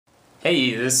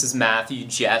Hey, this is Matthew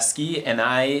Jeske, and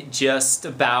I just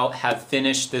about have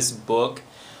finished this book,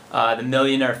 The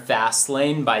Millionaire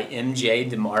Fastlane by MJ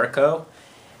DeMarco.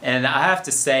 And I have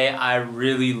to say, I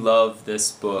really love this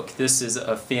book. This is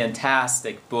a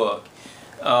fantastic book.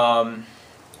 One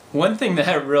thing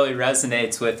that really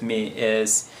resonates with me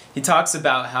is he talks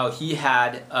about how he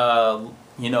had a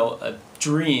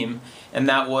dream, and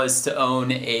that was to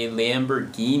own a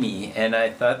Lamborghini. And I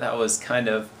thought that was kind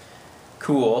of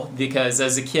cool because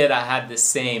as a kid I had the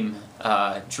same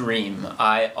dream.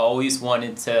 I always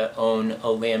wanted to own a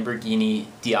Lamborghini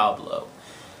Diablo,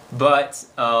 but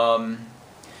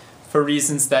for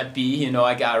reasons that be,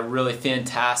 I got a really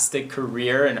fantastic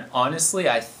career, and honestly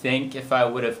I think if I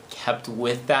would have kept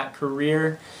with that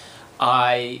career,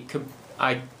 I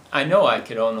know I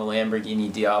could own a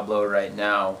Lamborghini Diablo right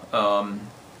now.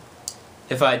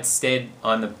 If I'd stayed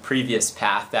on the previous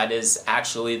path, that is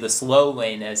actually the slow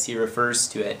lane as he refers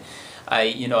to it.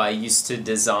 I used to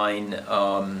design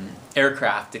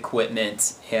aircraft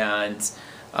equipment and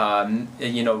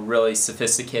really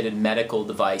sophisticated medical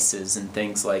devices and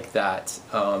things like that.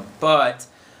 But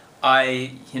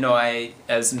I,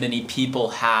 as many people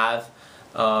have,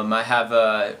 I have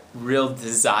a real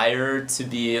desire to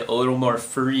be a little more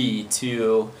free,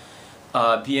 to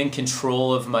be in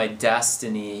control of my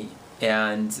destiny.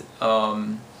 And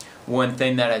one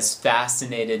thing that has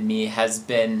fascinated me has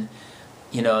been,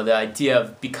 the idea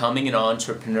of becoming an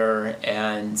entrepreneur,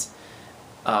 and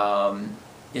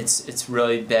it's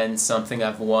really been something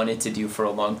I've wanted to do for a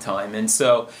long time. And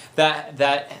so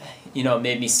that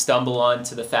made me stumble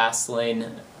onto the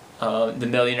Fastlane, the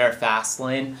Millionaire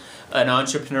Fastlane. An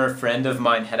entrepreneur friend of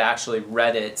mine had actually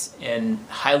read it and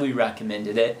highly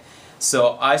recommended it.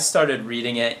 So I started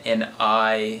reading it, and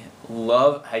I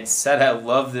said I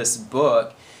love this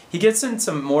book. He gets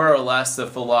into more or less the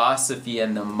philosophy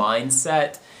and the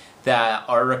mindset that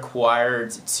are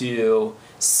required to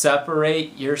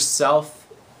separate yourself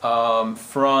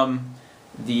from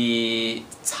the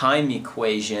time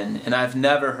equation, and I've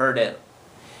never heard it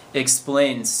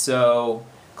explained so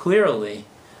clearly.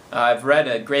 I've read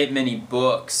a great many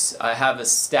books. I have a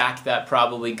stack that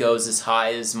probably goes as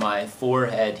high as my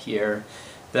forehead here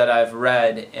that I've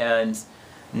read, and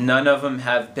none of them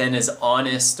have been as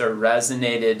honest or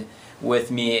resonated with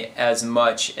me as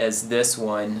much as this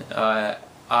one.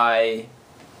 As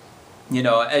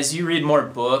you read more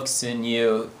books and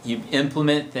you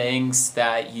implement things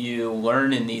that you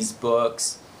learn in these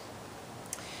books,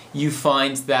 you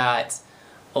find that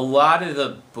a lot of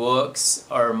the books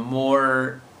are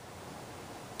more,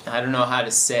 I don't know how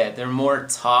to say it, they're more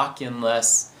talk and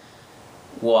less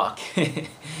walk.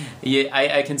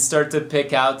 I can start to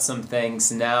pick out some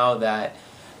things now that,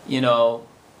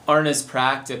 aren't as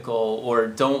practical or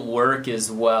don't work as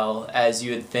well as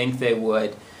you would think they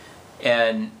would.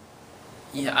 And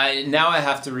now I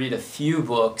have to read a few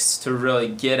books to really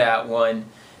get at one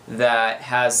that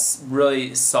has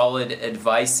really solid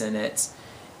advice in it.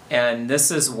 And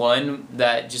this is one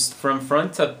that just from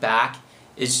front to back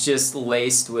is just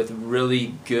laced with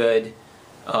really good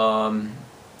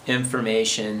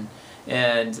information.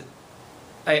 And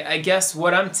I guess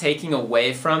what I'm taking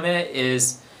away from it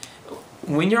is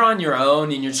when you're on your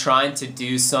own and you're trying to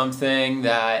do something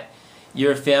that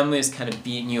your family is kind of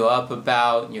beating you up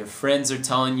about, and your friends are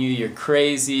telling you you're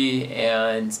crazy,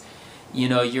 and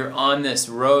you're on this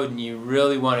road and you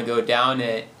really want to go down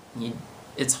it,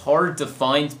 it's hard to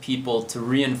find people to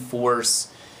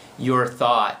reinforce your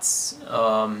thoughts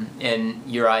and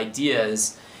your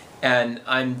ideas. And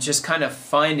I'm just kind of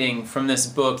finding from this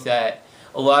book that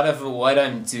a lot of what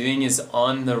I'm doing is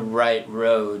on the right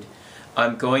road.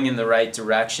 I'm going in the right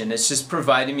direction. It's just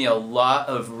providing me a lot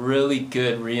of really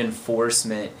good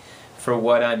reinforcement for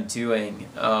what I'm doing.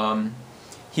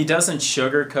 He doesn't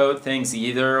sugarcoat things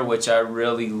either, which I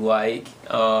really like.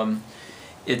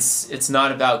 It's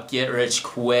not about get rich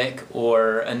quick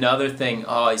or another thing.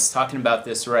 Oh, he's talking about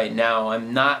this right now.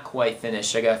 I'm not quite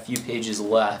finished. I got a few pages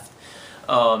left.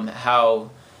 How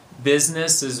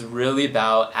business is really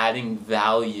about adding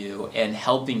value and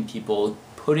helping people,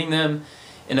 putting them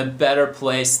in a better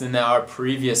place than they are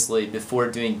previously before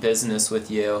doing business with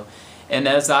you. And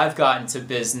as I've gotten to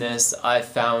business, I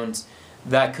found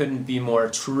that couldn't be more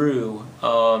true.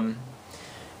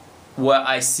 What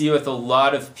I see with a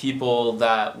lot of people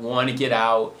that want to get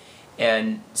out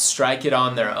and strike it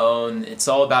on their own, it's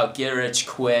all about get rich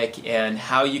quick and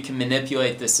how you can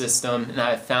manipulate the system. And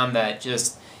I found that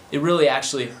it really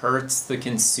actually hurts the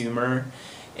consumer,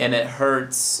 and it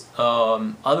hurts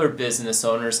other business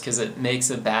owners because it makes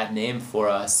a bad name for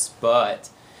us. But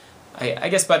I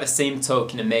guess by the same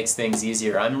token, it makes things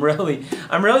easier. I'm really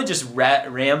just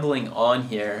rambling on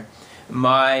here.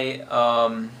 My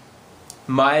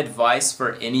advice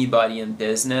for anybody in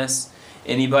business,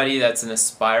 anybody that's an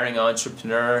aspiring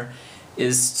entrepreneur,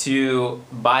 is to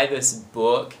buy this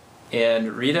book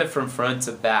and read it from front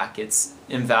to back. It's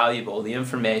invaluable. The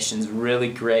information's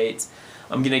really great.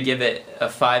 I'm going to give it a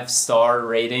 5-star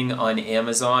rating on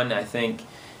Amazon. I think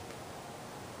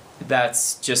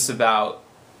that's just about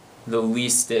the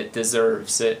least it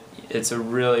deserves. It's a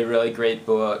really, really great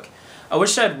book. I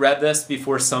wish I'd read this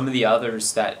before some of the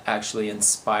others that actually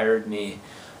inspired me.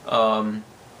 And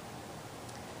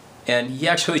he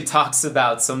actually talks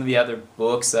about some of the other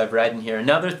books I've read in here.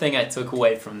 Another thing I took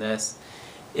away from this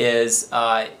is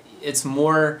it's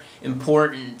more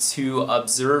important to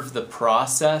observe the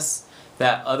process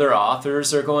that other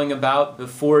authors are going about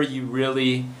before you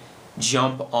really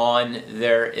jump on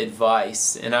their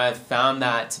advice. And I've found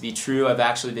that to be true. I've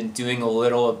actually been doing a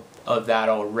little of that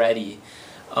already.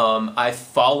 I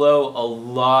follow a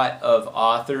lot of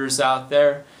authors out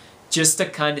there just to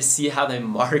kind of see how they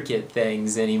market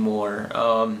things anymore.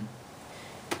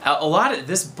 A lot of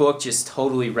this book just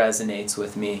totally resonates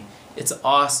with me. It's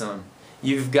awesome.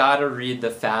 You've got to read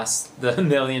the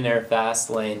Millionaire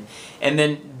Fastlane, and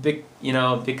then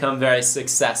become very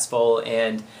successful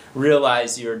and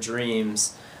realize your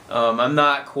dreams. I'm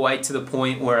not quite to the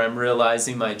point where I'm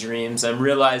realizing my dreams. I'm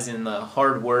realizing the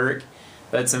hard work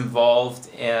that's involved,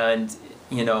 and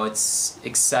it's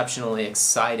exceptionally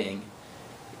exciting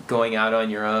going out on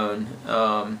your own.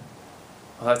 Well,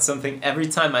 that's something, every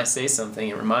time I say something,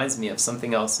 it reminds me of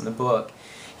something else in the book.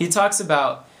 He talks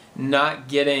about not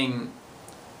getting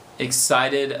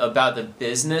excited about the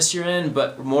business you're in,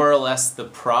 but more or less the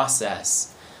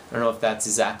process. I don't know if that's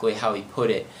exactly how he put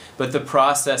it, but the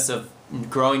process of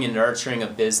growing and nurturing a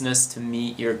business to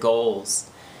meet your goals.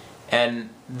 And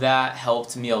that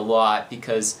helped me a lot,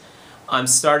 because I'm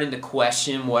starting to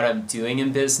question what I'm doing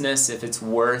in business, if it's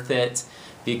worth it,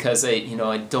 because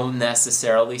I don't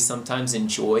necessarily sometimes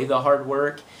enjoy the hard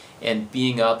work and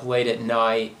being up late at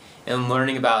night and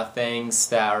learning about things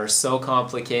that are so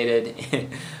complicated,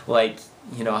 like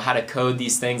how to code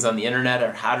these things on the internet,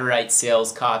 or how to write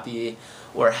sales copy,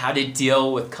 or how to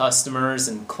deal with customers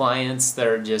and clients that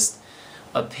are just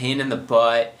a pain in the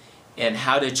butt, and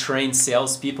how to train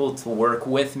salespeople to work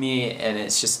with me. And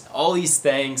it's just all these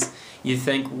things. You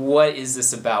think, what is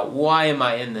this about? Why am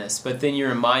I in this? But then you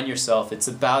remind yourself, it's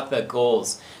about the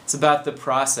goals. It's about the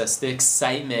process, the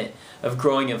excitement of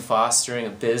growing and fostering a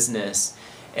business.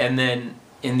 And then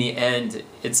in the end,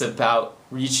 it's about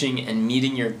reaching and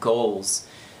meeting your goals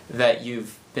that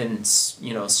you've been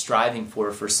striving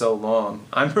for so long.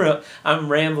 I'm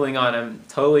rambling on. I'm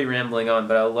totally rambling on,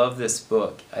 but I love this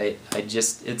book.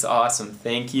 It's awesome.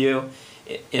 Thank you,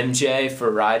 MJ, for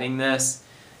writing this.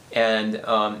 And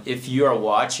if you are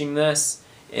watching this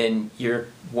and you're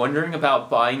wondering about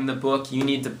buying the book, you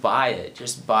need to buy it.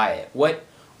 Just buy it.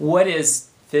 What is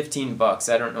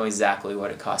 $15? I don't know exactly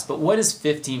what it costs, but what is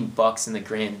 $15 in the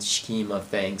grand scheme of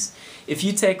things? If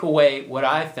you take away what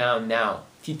I found now,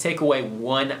 if you take away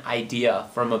one idea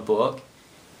from a book,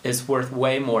 it's worth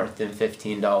way more than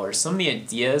 $15. Some of the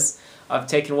ideas I've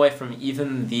taken away from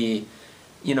even the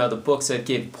books that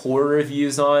gave poor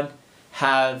reviews on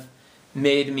have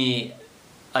made me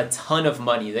a ton of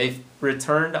money. They've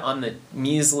returned on the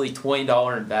measly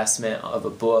 $20 investment of a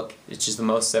book, which is the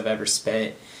most I've ever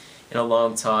spent in a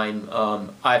long time.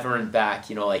 I've earned back,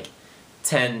 like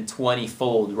 10, 20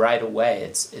 fold right away.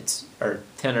 It's or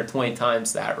 10 or 20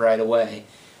 times that right away,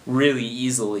 really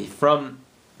easily, from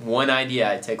one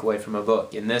idea I take away from a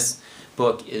book. And this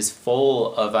book is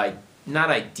full of not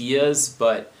ideas,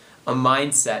 but a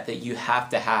mindset that you have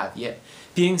to have. Yeah,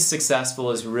 being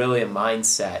successful is really a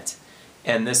mindset,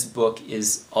 and this book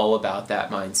is all about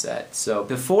that mindset. So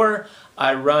before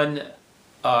I run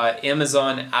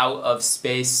Amazon out of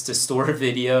space to store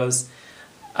videos,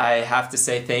 I have to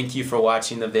say thank you for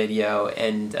watching the video,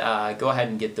 and go ahead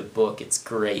and get the book. It's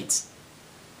great.